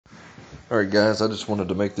Alright guys, I just wanted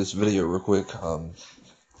to make this video real quick. I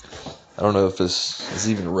don't know if this is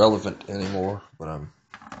even relevant anymore, but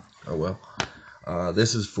oh well.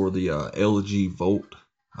 This is for the LG Volt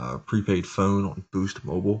prepaid phone on Boost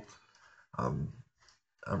Mobile. I'm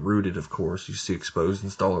rooted, of course. You see exposed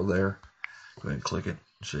installer there. Go ahead and click it and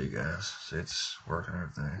show you guys. See, it's working and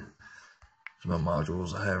everything. There's my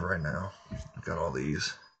modules I have right now. I've got all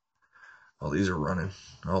these. All these are running.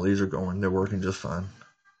 All these are going. They're working just fine.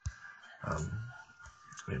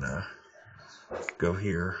 Go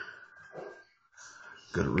here,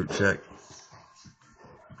 go to root check,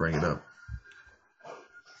 bring it up,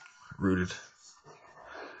 rooted,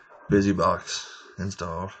 busy box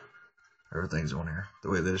installed, everything's on here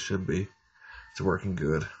the way that it should be. It's working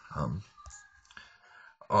good.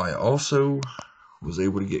 I also was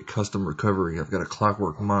able to get custom recovery. I've got a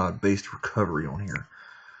ClockworkMod based recovery on here.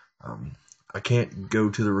 I can't go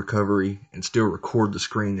to the recovery and still record the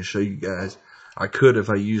screen to show you guys. I could if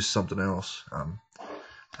I used something else.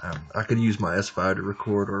 I could use my S5 to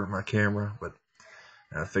record or my camera, but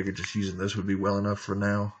I figured just using this would be well enough for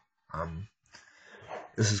now.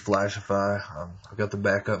 This is Flashify. I've got the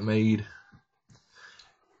backup made.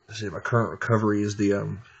 Let's see, my current recovery is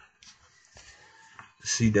the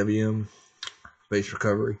CWM base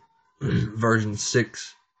recovery, version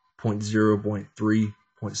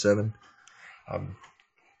 6.0.3.7.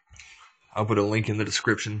 I'll put a link in the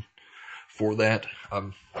description for that.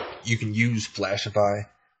 You can use Flashify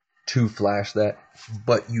to flash that,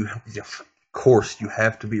 but of course you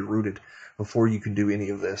have to be rooted before you can do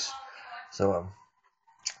any of this. So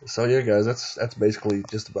yeah guys, that's basically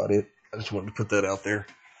just about it. I just wanted to put that out there,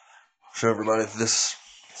 show everybody that this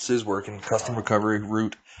is working. Custom recovery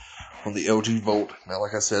root on the LG Volt. Now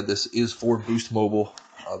like I said, this is for Boost Mobile.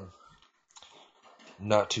 I'm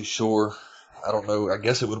not too sure. I don't know. I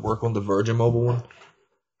guess it would work on the Virgin Mobile one.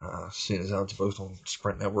 Seeing as how it's both on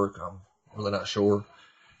Sprint Network, I'm really not sure.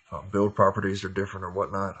 Build properties are different or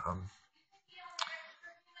whatnot.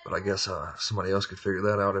 But I guess somebody else could figure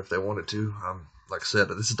that out if they wanted to. Like I said,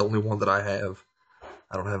 this is the only one that I have.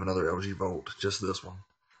 I don't have another LG Volt, just this one.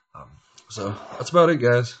 So that's about it,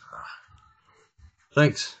 guys.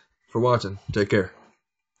 Thanks for watching. Take care.